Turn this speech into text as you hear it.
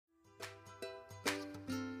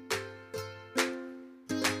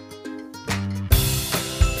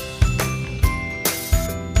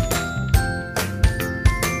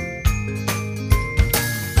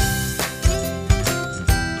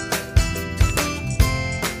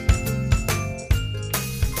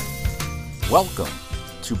Welcome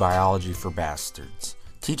to Biology for Bastards,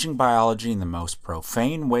 teaching biology in the most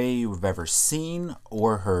profane way you've ever seen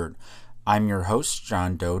or heard. I'm your host,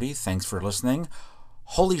 John Doty. Thanks for listening.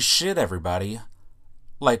 Holy shit, everybody.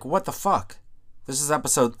 Like, what the fuck? This is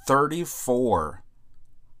episode 34,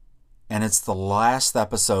 and it's the last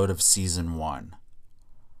episode of season 1.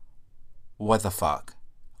 What the fuck?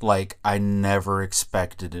 Like, I never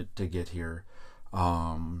expected it to get here.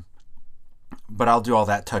 But I'll do all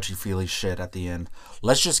that touchy-feely shit at the end.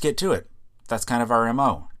 Let's just get to it. That's kind of our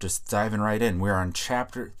MO. Just diving right in. We're on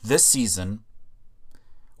this season,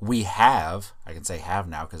 we have, I can say have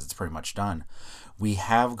now because it's pretty much done. We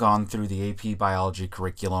have gone through the AP Biology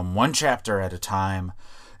curriculum one chapter at a time.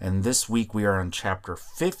 And this week we are on chapter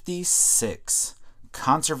 56,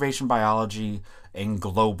 Conservation Biology and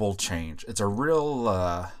Global Change. It's a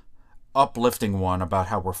real uplifting one about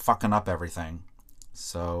how we're fucking up everything.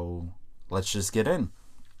 So let's just get in.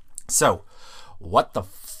 So, what the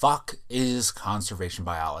fuck is conservation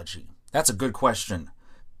biology? That's a good question.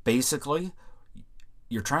 Basically,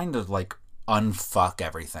 you're trying to unfuck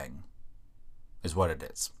everything, is what it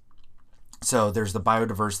is. So there's the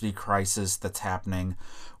biodiversity crisis that's happening,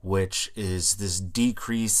 which is this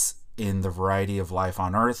decrease in the variety of life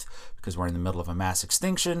on Earth because we're in the middle of a mass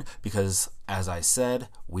extinction because, as I said,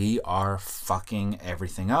 we are fucking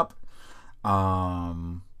everything up.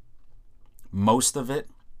 Most of the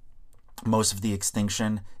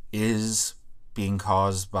extinction is being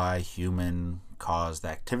caused by human-caused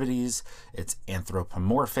activities. It's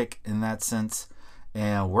anthropomorphic in that sense.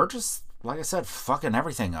 And we're just, like I said, fucking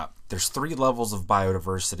everything up. There's 3 levels of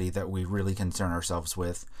biodiversity that we really concern ourselves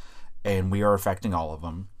with, and we are affecting all of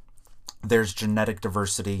them. There's genetic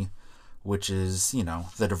diversity, which is,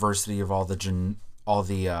 the diversity of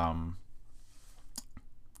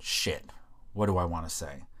shit. What do I want to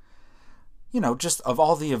say? Just of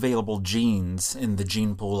all the available genes in the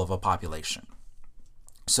gene pool of a population.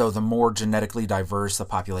 So the more genetically diverse the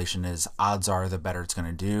population is, odds are the better it's going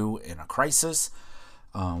to do in a crisis.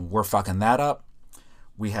 We're fucking that up.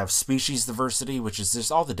 We have species diversity, which is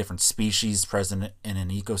just all the different species present in an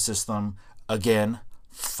ecosystem. Again,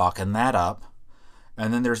 fucking that up.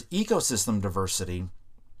 And then there's ecosystem diversity,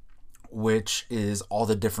 which is all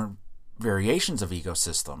the different variations of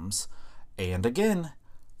ecosystems. And again,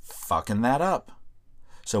 fucking that up.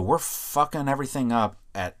 So we're fucking everything up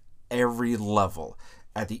at every level.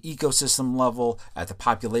 At the ecosystem level, at the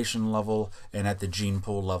population level, and at the gene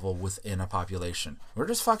pool level within a population. We're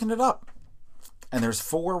just fucking it up. And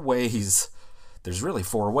there's really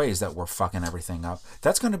 4 ways that we're fucking everything up.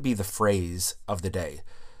 That's going to be the phrase of the day.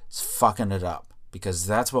 It's fucking it up. Because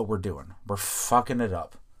that's what we're doing. We're fucking it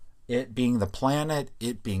up. It being the planet,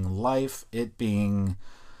 it being life, it being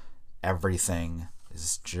everything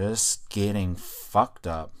is just getting fucked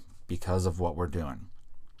up because of what we're doing.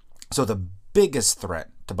 So the biggest threat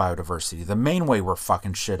to biodiversity, the main way we're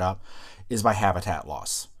fucking shit up, is by habitat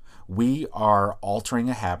loss. We are altering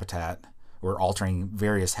a habitat. We're altering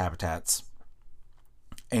various habitats.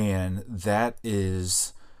 And that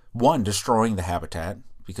is, one, destroying the habitat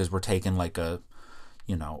because we're taking a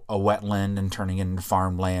wetland and turning it into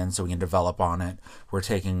farmland so we can develop on it. We're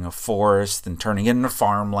taking a forest and turning it into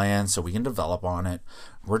farmland so we can develop on it.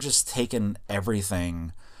 We're just taking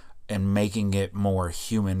everything and making it more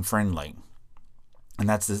human friendly. And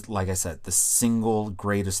that's, like I said, the single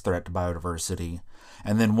greatest threat to biodiversity.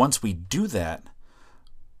 And then once we do that,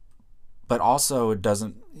 but also it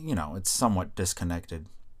doesn't, it's somewhat disconnected.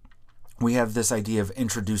 We have this idea of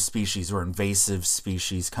introduced species or invasive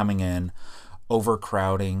species coming in,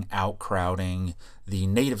 overcrowding, outcrowding the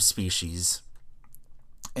native species,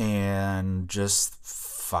 and just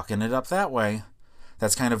fucking it up that way.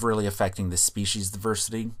 That's kind of really affecting the species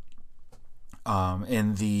diversity.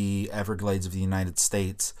 In the Everglades of the United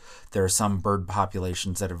States, there are some bird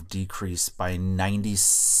populations that have decreased by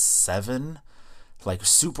 97,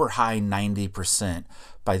 super high 90%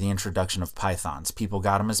 by the introduction of pythons. People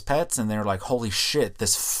got them as pets and they're like, holy shit,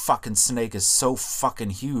 this fucking snake is so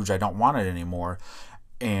fucking huge, I don't want it anymore.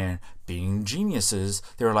 And being geniuses,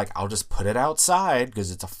 they were like, I'll just put it outside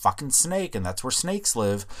because it's a fucking snake and that's where snakes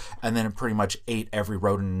live. And then it pretty much ate every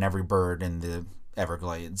rodent and every bird in the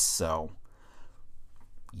Everglades. So,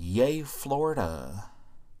 yay, Florida.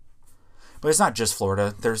 But it's not just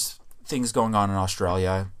Florida. There's things going on in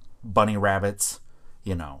Australia. Bunny rabbits,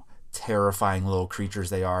 terrifying little creatures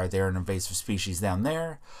they are. They're an invasive species down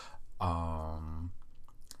there. Most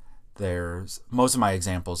of my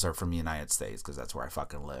examples are from the United States because that's where I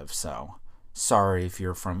fucking live. So sorry if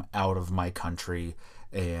you're from out of my country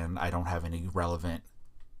and I don't have any relevant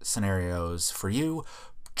scenarios for you.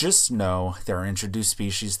 just know there are introduced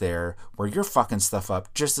species there where you're fucking stuff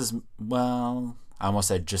up just as, well, I almost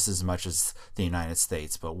said just as much as the United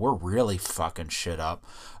States, but we're really fucking shit up.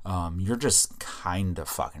 You're just kind of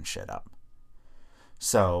fucking shit up.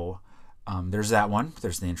 So there's that one.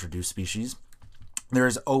 There's the introduced species.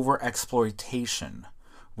 There's overexploitation,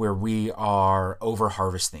 where we are over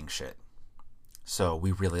harvesting shit. So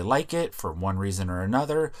we really like it for one reason or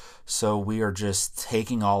another. So we are just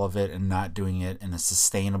taking all of it and not doing it in a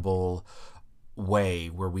sustainable way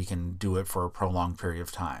where we can do it for a prolonged period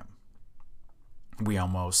of time.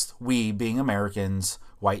 We being Americans,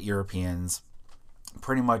 white Europeans,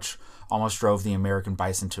 pretty much almost drove the American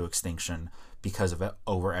bison to extinction because of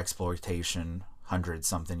overexploitation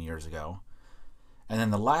 100-something years ago. And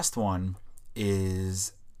then the last one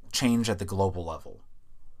is change at the global level,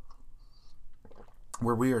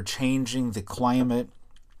 where we are changing the climate,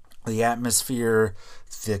 the atmosphere,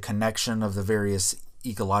 the connection of the various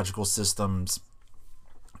ecological systems,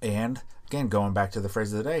 and, again, going back to the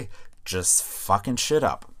phrase of the day, just fucking shit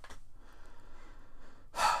up.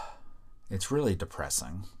 It's really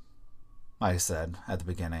depressing. Like I said at the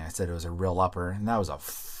beginning, I said it was a real upper, and that was a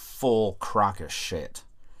full crock of shit.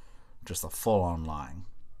 Just a full-on line.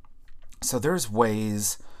 So there's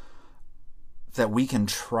ways that we can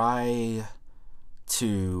try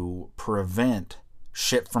to prevent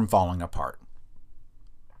shit from falling apart.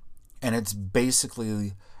 And it's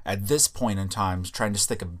basically, at this point in time, trying to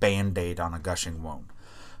stick a Band-Aid on a gushing wound.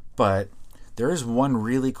 But there is one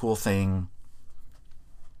really cool thing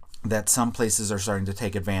that some places are starting to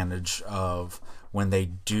take advantage of when they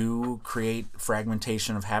do create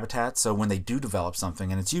fragmentation of habitat. So when they do develop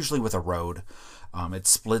something, and it's usually with a road, it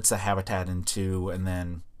splits a habitat in two, and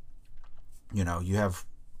then, you have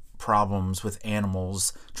problems with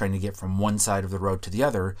animals trying to get from one side of the road to the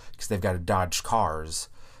other because they've got to dodge cars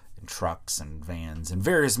and trucks and vans and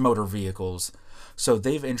various motor vehicles. So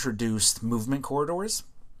they've introduced movement corridors,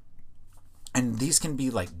 and these can be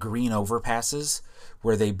like green overpasses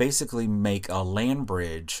where they basically make a land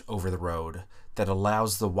bridge over the road that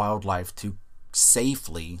allows the wildlife to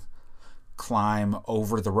safely climb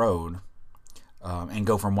over the road and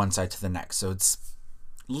go from one side to the next. So it's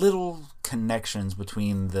little connections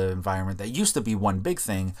between the environment that used to be one big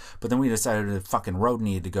thing, but then we decided the fucking road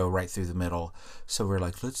needed to go right through the middle. So we're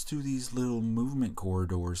like, let's do these little movement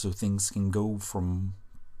corridors so things can go from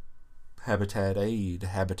habitat A to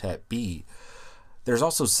habitat B. There's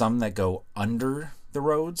also some that go under the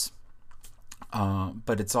roads,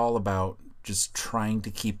 but it's all about just trying to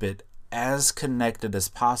keep it as connected as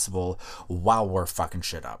possible while we're fucking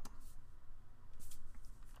shit up.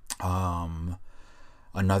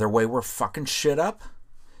 Another way we're fucking shit up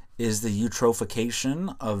is the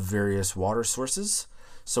eutrophication of various water sources.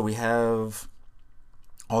 So we have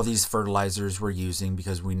all these fertilizers we're using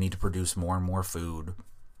because we need to produce more and more food.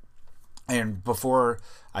 And before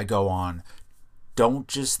I go on, don't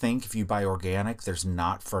just think if you buy organic, there's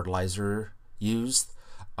not fertilizer used.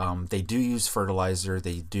 They do use fertilizer.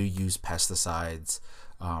 They do use pesticides.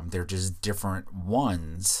 They're just different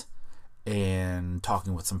ones. And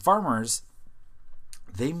talking with some farmers,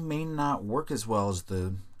 they may not work as well as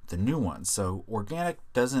the new ones. So organic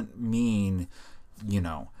doesn't mean,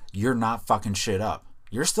 you're not fucking shit up.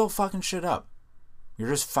 You're still fucking shit up. You're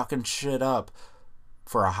just fucking shit up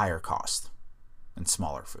for a higher cost and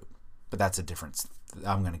smaller food. But that's a difference.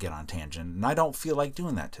 I'm going to get on a tangent, and I don't feel like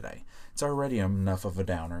doing that today. It's already enough of a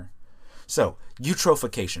downer. So,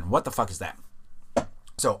 eutrophication. What the fuck is that?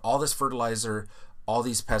 So, all this fertilizer, all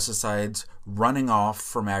these pesticides running off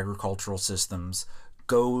from agricultural systems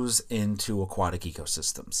goes into aquatic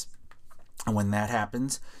ecosystems. And when that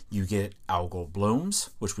happens, you get algal blooms,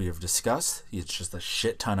 which we have discussed. It's just a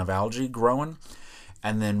shit ton of algae growing.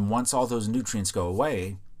 And then once all those nutrients go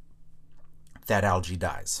away, that algae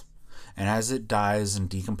dies. And as it dies and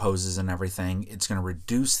decomposes and everything, it's going to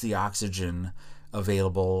reduce the oxygen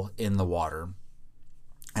available in the water.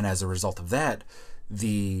 And as a result of that,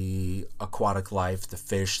 the aquatic life, the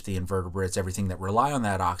fish, the invertebrates, everything that rely on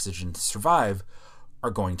that oxygen to survive are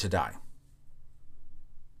going to die.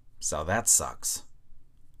 So that sucks.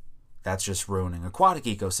 That's just ruining aquatic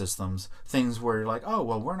ecosystems. Things where you're like, oh,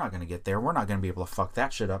 well, we're not going to get there. We're not going to be able to fuck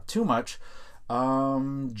that shit up too much.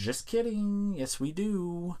 Just kidding. Yes, we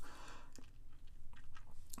do.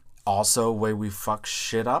 Also, way we fuck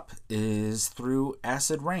shit up is through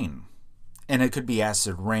acid rain. And it could be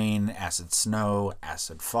acid rain, acid snow,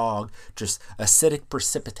 acid fog, just acidic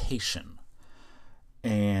precipitation.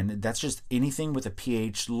 And that's just anything with a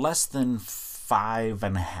pH less than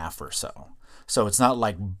 5.5 or so. So it's not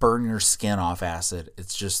like burn your skin off acid.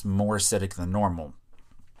 It's just more acidic than normal.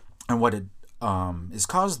 And what it is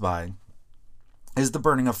caused by is the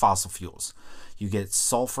burning of fossil fuels. You get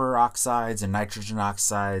sulfur oxides and nitrogen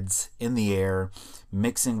oxides in the air,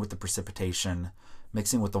 mixing with the precipitation,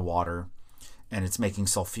 mixing with the water, and it's making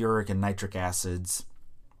sulfuric and nitric acids.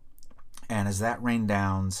 And as that rain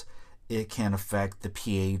downs, it can affect the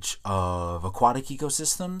pH of aquatic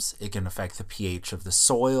ecosystems. It can affect the pH of the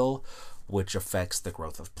soil, which affects the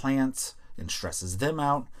growth of plants and stresses them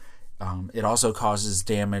out. It also causes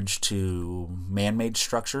damage to man-made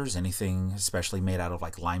structures. Anything especially made out of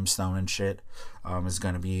like limestone and shit is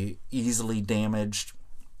going to be easily damaged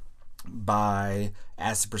by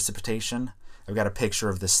acid precipitation. I've got a picture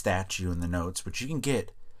of the statue in the notes, which you can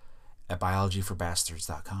get at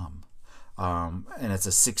biologyforbastards.com. And it's a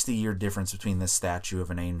 60-year difference between this statue of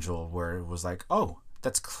an angel where it was like, oh,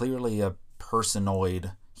 that's clearly a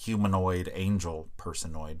humanoid angel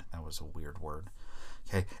personoid. That was a weird word.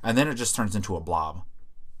 Okay, and then it just turns into a blob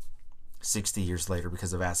 60 years later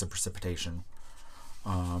because of acid precipitation.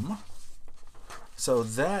 So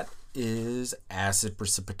that is acid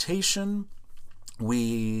precipitation.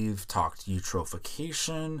 We've talked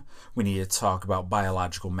eutrophication. We need to talk about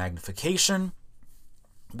biological magnification,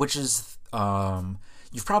 which is,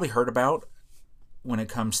 you've probably heard about when it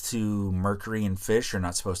comes to mercury in fish. You're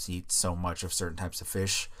not supposed to eat so much of certain types of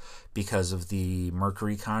fish because of the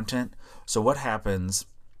mercury content. So what happens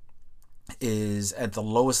is at the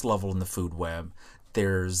lowest level in the food web,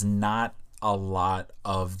 there's not a lot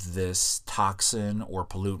of this toxin or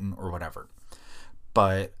pollutant or whatever.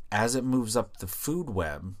 But as it moves up the food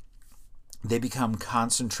web, they become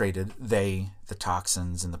concentrated. The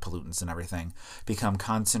toxins and the pollutants and everything become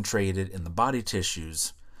concentrated in the body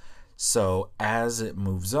tissues. So as it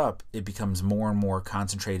moves up, it becomes more and more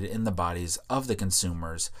concentrated in the bodies of the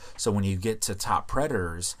consumers. So when you get to top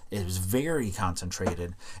predators, it is very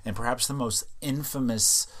concentrated. And perhaps the most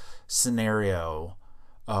infamous scenario,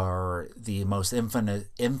 or the most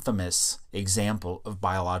infamous example of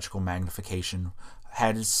biological magnification,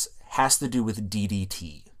 has to do with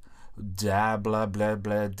DDT.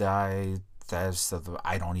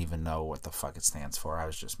 I don't even know what the fuck it stands for. I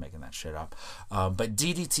was just making that shit up. But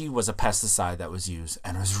DDT was a pesticide that was used,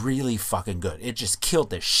 and it was really fucking good. It just killed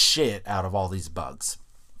the shit out of all these bugs.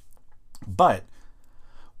 But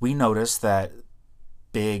we noticed that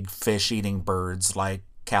big fish-eating birds like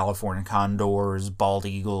California condors, bald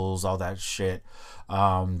eagles, all that shit,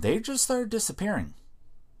 they just started disappearing.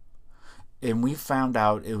 And we found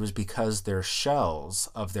out it was because their shells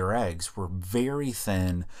of their eggs were very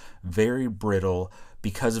thin, very brittle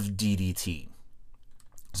because of DDT.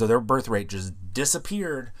 So their birth rate just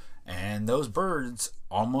disappeared, and those birds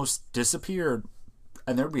almost disappeared.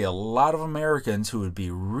 And there'd be a lot of Americans who would be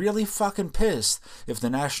really fucking pissed if the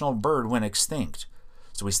national bird went extinct.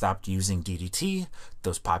 So we stopped using DDT.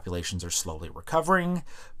 Those populations are slowly recovering,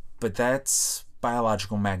 but that's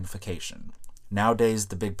biological magnification. Nowadays,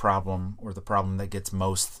 the big problem, or the problem that gets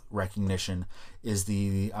most recognition, is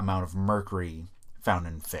the amount of mercury found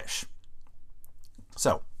in fish.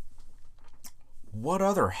 So, what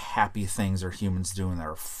other happy things are humans doing that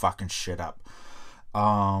are fucking shit up?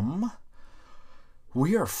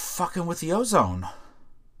 We are fucking with the ozone.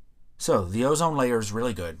 So, the ozone layer is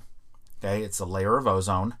really good. Okay, it's a layer of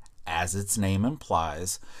ozone, as its name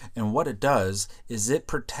implies. And what it does is it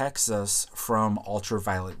protects us from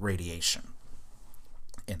ultraviolet radiation.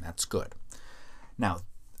 And that's good. Now,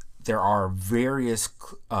 there are various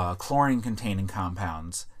chlorine-containing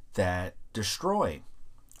compounds that destroy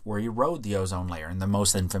or erode the ozone layer, and the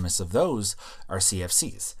most infamous of those are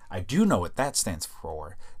CFCs. I do know what that stands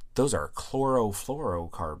for. Those are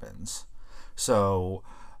chlorofluorocarbons. So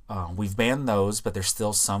we've banned those, but there's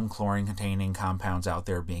still some chlorine-containing compounds out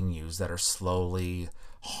there being used that are slowly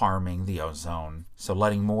harming the ozone. So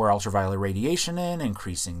letting more ultraviolet radiation in,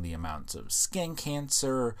 increasing the amounts of skin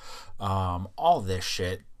cancer, all this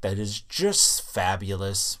shit that is just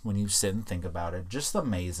fabulous when you sit and think about it. Just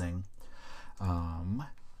amazing.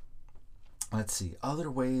 Let's see.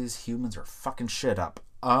 Other ways humans are fucking shit up.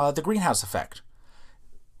 The greenhouse effect.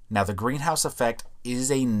 Now, the greenhouse effect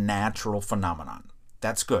is a natural phenomenon.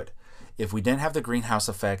 That's good. If we didn't have the greenhouse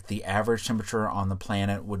effect, the average temperature on the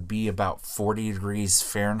planet would be about 40 degrees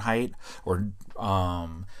Fahrenheit, or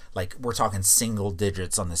like we're talking single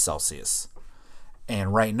digits on the Celsius.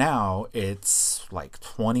 And right now it's like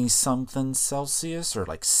 20 something Celsius, or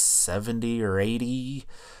like 70 or 80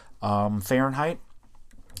 Fahrenheit.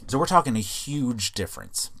 So we're talking a huge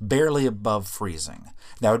difference, barely above freezing.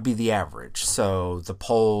 That would be the average. So the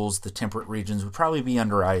poles, the temperate regions would probably be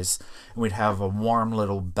under ice, and we'd have a warm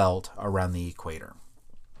little belt around the equator.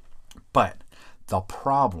 But the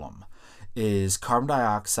problem is carbon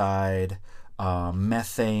dioxide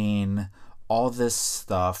methane, all this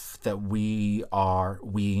stuff that we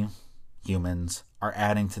humans are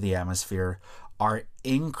adding to the atmosphere are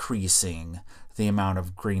increasing the amount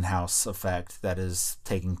of greenhouse effect that is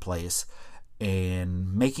taking place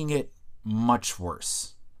and making it much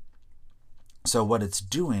worse. So what it's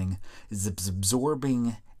doing is it's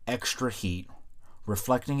absorbing extra heat,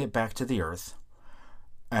 reflecting it back to the earth,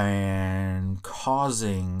 and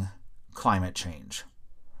causing climate change.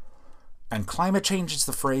 And climate change is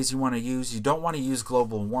the phrase you want to use. You don't want to use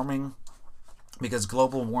global warming, because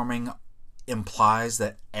global warming implies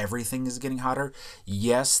that everything is getting hotter.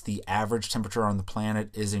 Yes, the average temperature on the planet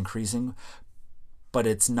is increasing, but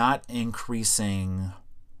it's not increasing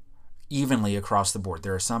evenly across the board.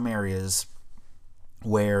 There are some areas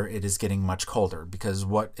where it is getting much colder, because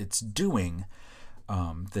what it's doing,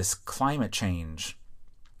 this climate change,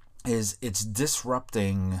 is it's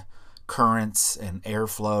disrupting currents and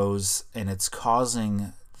airflows, and it's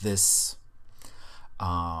causing this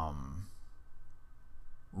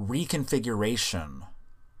reconfiguration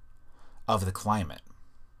of the climate.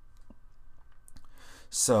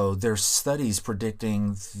 So there's studies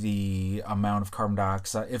predicting the amount of carbon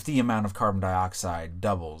dioxide. If the amount of carbon dioxide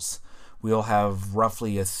doubles, we'll have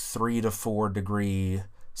roughly a 3 to 4 degree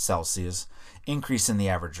Celsius increase in the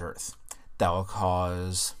average Earth. That will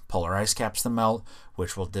cause polar ice caps to melt,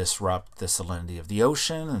 which will disrupt the salinity of the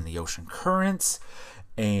ocean and the ocean currents,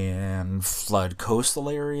 and flood coastal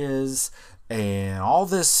areas, and all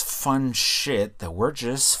this fun shit that we're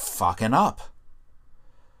just fucking up.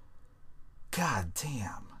 God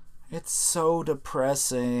damn. It's so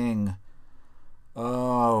depressing.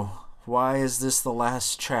 Oh, why is this the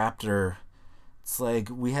last chapter? It's like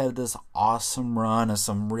we had this awesome run of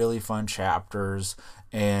some really fun chapters,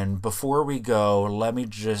 and before we go, let me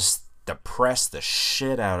just depress the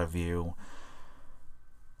shit out of you.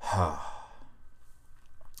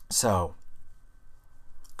 So,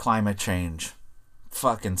 climate change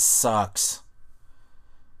fucking sucks.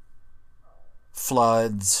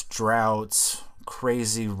 Floods, droughts,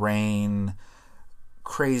 crazy rain,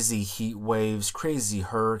 crazy heat waves, crazy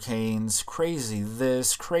hurricanes, crazy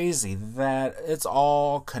this, crazy that. It's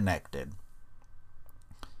all connected.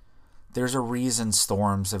 There's a reason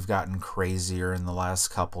storms have gotten crazier in the last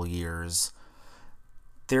couple years.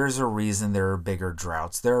 There's a reason there are bigger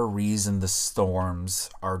droughts. There's a reason the storms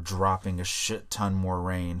are dropping a shit ton more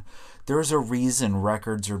rain. There's a reason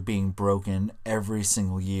records are being broken every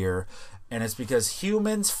single year. And it's because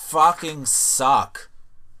humans fucking suck.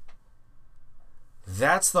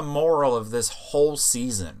 That's the moral of this whole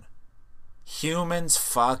season. Humans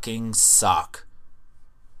fucking suck.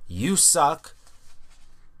 You suck.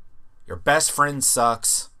 Your best friend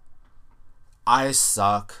sucks. I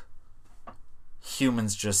suck.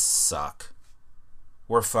 Humans just suck.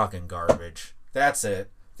 We're fucking garbage. That's it.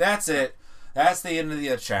 That's it. That's the end of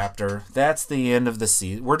the chapter. That's the end of the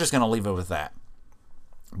season. We're just going to leave it with that.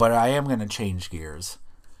 But I am going to change gears.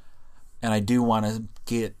 And I do want to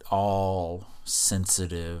get all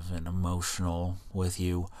sensitive and emotional with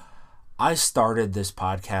you. I started this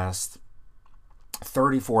podcast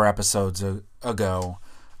 34 episodes ago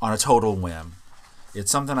on a total whim.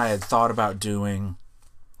 It's something I had thought about doing,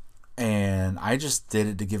 and I just did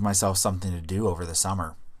it to give myself something to do over the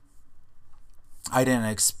summer. I didn't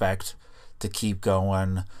expect to keep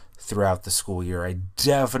going throughout the school year. I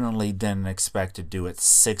definitely didn't expect to do it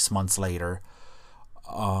 6 months later.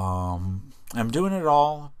 I'm doing it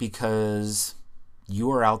all because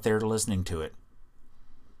you are out there listening to it.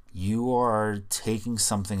 You are taking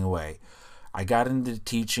something away. I got into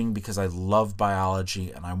teaching because I love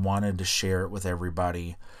biology and I wanted to share it with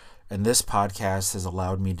everybody. And this podcast has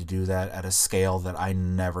allowed me to do that at a scale that I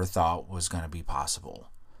never thought was going to be possible.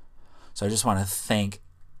 So I just want to thank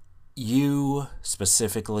you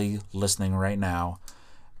specifically listening right now,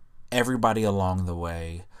 everybody along the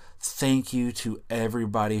way. Thank you to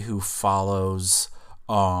everybody who follows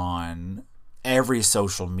on every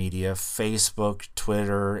social media, Facebook,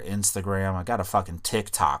 Twitter, Instagram. I got a fucking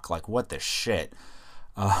TikTok. Like, what the shit?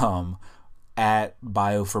 At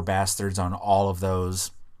Bio for Bastards on all of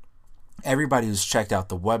those. Everybody who's checked out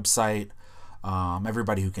the website,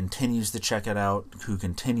 everybody who continues to check it out, who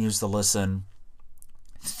continues to listen,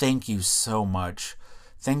 thank you so much.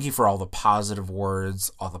 Thank you for all the positive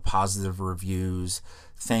words, all the positive reviews.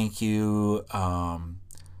 Thank you to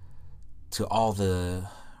all the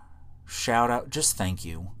shout out. Just thank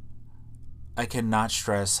you. I cannot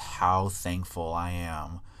stress how thankful I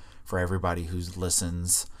am for everybody who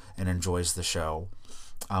listens and enjoys the show.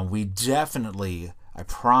 We definitely, I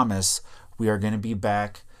promise, we are going to be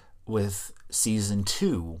back with season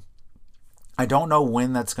 2. I don't know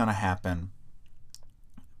when that's going to happen.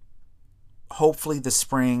 hopefully this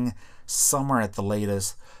spring, summer at the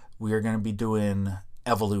latest, we are going to be doing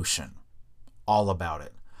Evolution. All about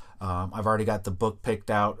it. I've already got the book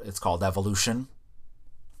picked out. It's called Evolution.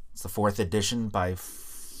 It's the 4th edition by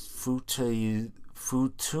Futuma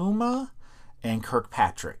and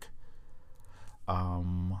Kirkpatrick.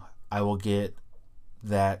 I will get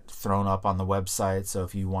that thrown up on the website, so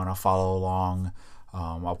if you want to follow along,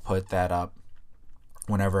 I'll put that up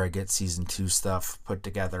whenever I get season 2 stuff put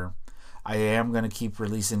together. I am going to keep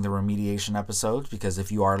releasing the remediation episodes, because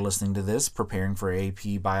if you are listening to this preparing for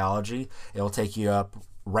AP biology, it'll take you up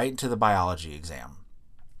right into the biology exam,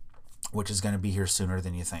 which is going to be here sooner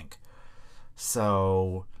than you think.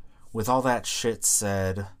 So with all that shit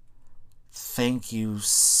said, thank you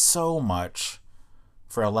so much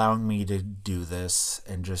for allowing me to do this,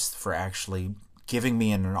 and just for actually giving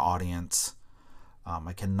me an audience.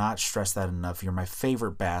 I cannot stress that enough. You're my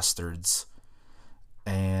favorite bastards.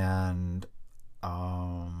 And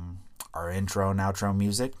our intro and outro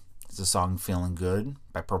music is the song Feeling Good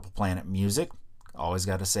by Purple Planet Music. Always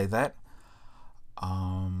got to say that.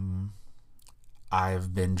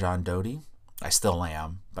 I've been John Doty. I still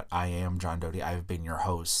am, but I am John Doty. I've been your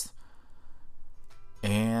host.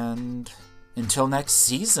 And until next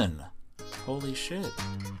season, holy shit.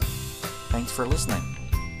 Thanks for listening.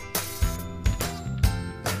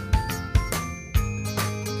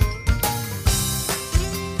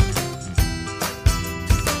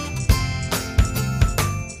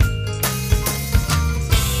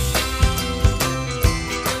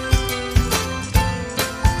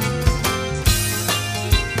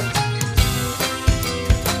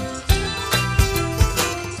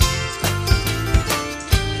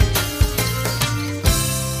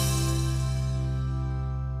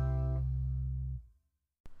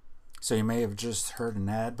 So you may have just heard an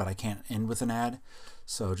ad, but I can't end with an ad.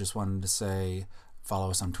 So just wanted to say, follow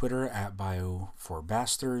us on Twitter at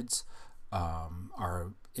Bio4Bastards.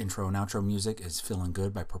 Our intro and outro music is Feeling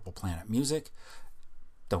Good by Purple Planet Music.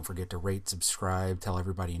 Don't forget to rate, subscribe, tell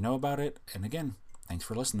everybody you know about it. And again, thanks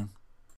for listening.